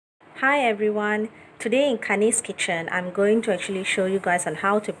Hi everyone, today in Kani's kitchen I'm going to actually show you guys on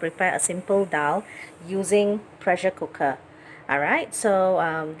how to prepare a simple dal using pressure cooker. Alright,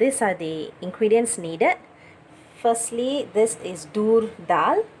 so these are the ingredients needed. Firstly, this is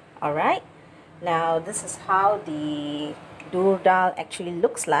dal. Alright, now this is how the dal actually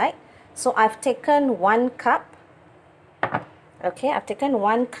looks like. So I've taken 1 cup. Okay, I've taken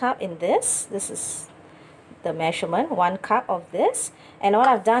 1 cup in this. This is the measurement, 1 cup of this, and what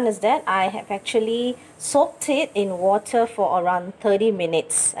I've done is that I have actually soaked it in water for around 30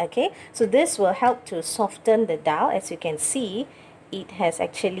 minutes. Okay, so this will help to soften the dal. As you can see, it has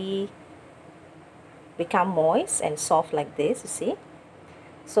actually become moist and soft like this, you see.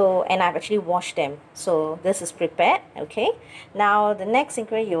 So, and I've actually washed them, so this is prepared. Okay, now the next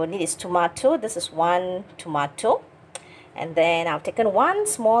ingredient you will need is tomato. This is 1 tomato, and then I've taken 1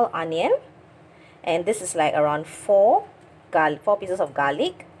 small onion, and this is like around 4 pieces of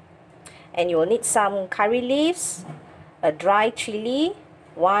garlic, and you will need some curry leaves, a dry chili,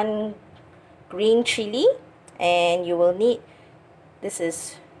 1 green chili, and you will need, this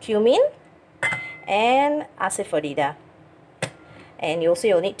is cumin and asafoetida, and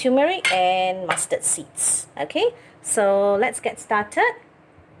you'll need turmeric and mustard seeds. Okay, so let's get started.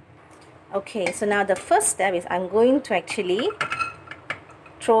 Okay, so now the first step is I'm going to actually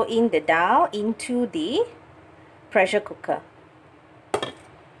throw in the dal into the pressure cooker.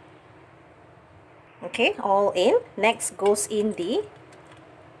 Okay, all in. Next goes in the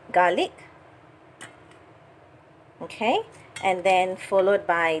garlic. Okay, and then followed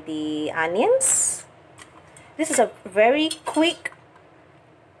by the onions. This is a very quick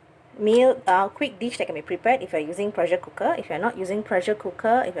quick dish that can be prepared if you're using pressure cooker. If you're not using pressure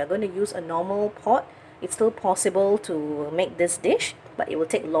cooker, if you're going to use a normal pot, it's still possible to make this dish, but it will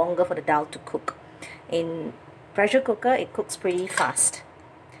take longer for the dal to cook. In pressure cooker, it cooks pretty fast.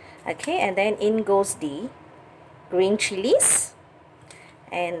 Okay, and then in goes the green chilies,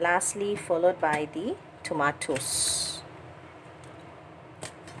 and lastly followed by the tomatoes.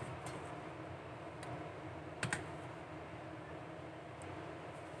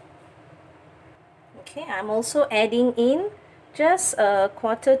 Okay, I'm also adding in just a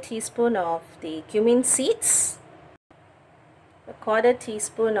 1/4 teaspoon of the cumin seeds, a 1/4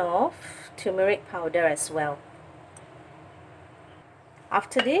 teaspoon of turmeric powder as well.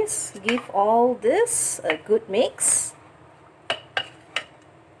 After this, give all this a good mix.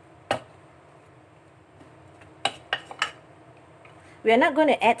 We are not going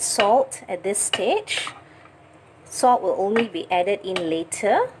to add salt at this stage. Salt will only be added in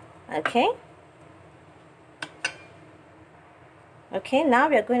later. Okay. Okay, now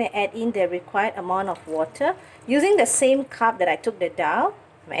we are going to add in the required amount of water. Using the same cup that I took the dal,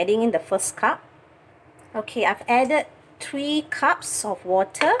 I'm adding in the first cup. Okay, I've added 3 cups of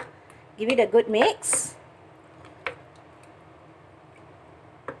water. Give it a good mix.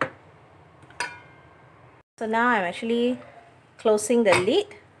 So now I'm actually closing the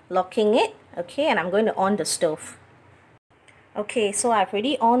lid, locking it. Okay, and I'm going to on the stove. Okay, so I've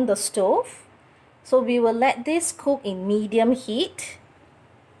already on the stove. So we will let this cook in medium heat.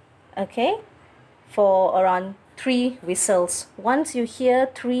 Okay, for around 3 whistles. Once you hear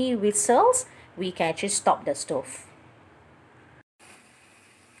 3 whistles, we can actually stop the stove.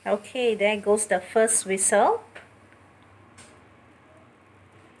 Okay, there goes the first whistle.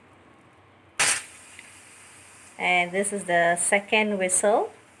 And this is the second whistle.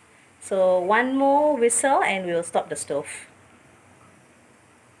 So 1 more whistle and we will stop the stove.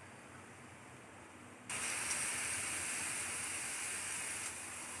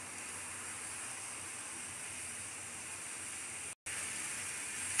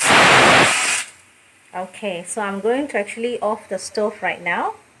 Okay, so I'm going to actually off the stove right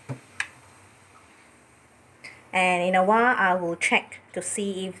now. And in a while, I will check to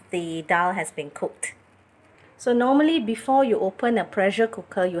see if the dal has been cooked. So normally before you open a pressure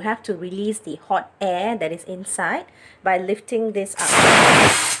cooker, you have to release the hot air that is inside by lifting this up.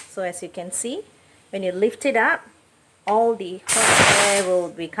 So as you can see, when you lift it up, all the hot air will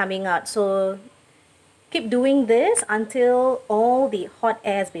be coming out. So keep doing this until all the hot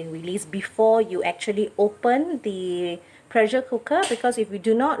air has been released before you actually open the pressure cooker, because if you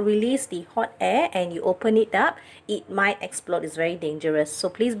do not release the hot air and you open it up, it might explode. It's very dangerous. So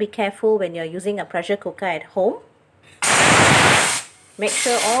please be careful when you're using a pressure cooker at home. Make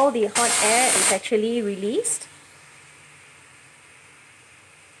sure all the hot air is actually released.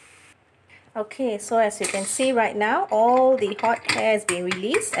 Okay, so as you can see right now, all the hot air has been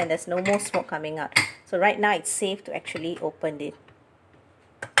released and there's no more smoke coming out. So right now it's safe to actually open it.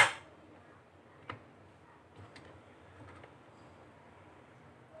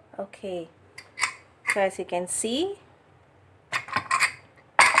 Okay, so as you can see,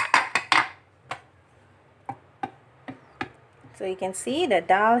 the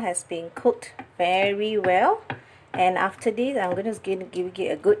dal has been cooked very well. And after this, I'm going to give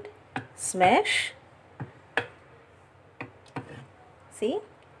it a good smash. See,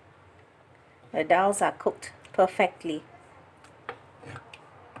 the dals are cooked perfectly.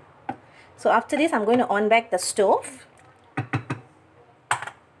 So after this, I'm going to on back the stove.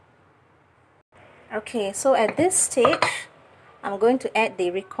 Okay, so at this stage, I'm going to add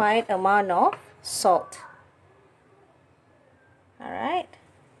the required amount of salt. Alright.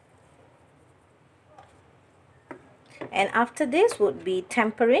 And after this would be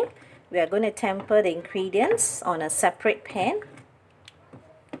tempering. We are going to temper the ingredients on a separate pan.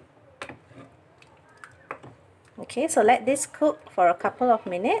 Okay, so let this cook for a couple of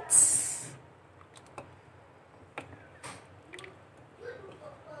minutes.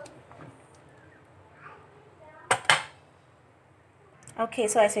 Okay,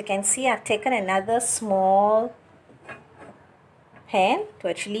 so as you can see, I've taken another small pan to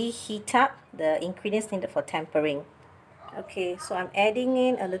actually heat up the ingredients needed for tempering. Okay, so I'm adding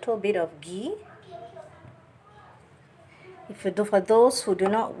in a little bit of ghee. For those who do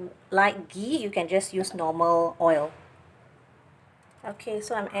not like ghee, you can just use normal oil. Okay,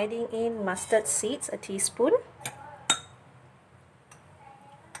 so I'm adding in mustard seeds, a teaspoon.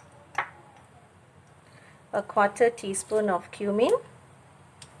 A 1/4 teaspoon of cumin.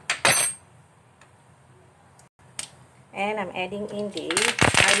 And I'm adding in the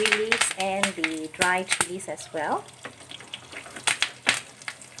curry leaves and the dry chilies as well.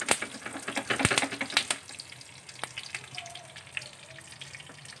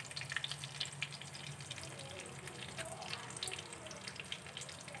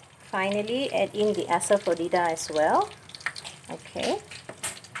 Finally, add in the asafoetida as well. Okay.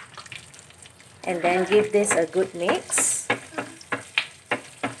 And then give this a good mix.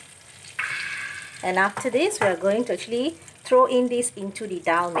 And after this, we are going to actually throw in this into the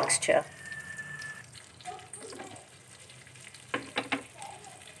dal mixture.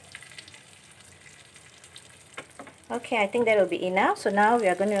 Okay, I think that will be enough. So now we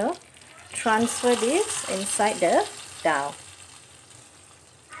are going to transfer this inside the dal.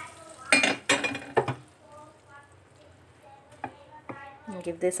 And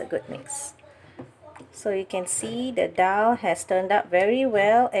give this a good mix. So you can see the dal has turned out very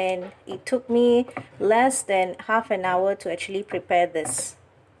well, and it took me less than half an hour to actually prepare this.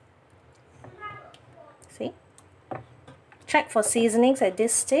 See? Check for seasonings at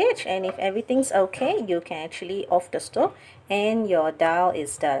this stage, and if everything's okay, you can actually off the stove and your dal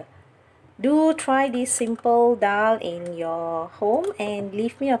is done. Do try this simple dal in your home and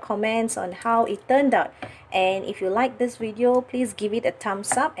leave me your comments on how it turned out. And if you like this video, please give it a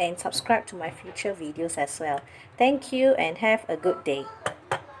thumbs up and subscribe to my future videos as well. Thank you and have a good day.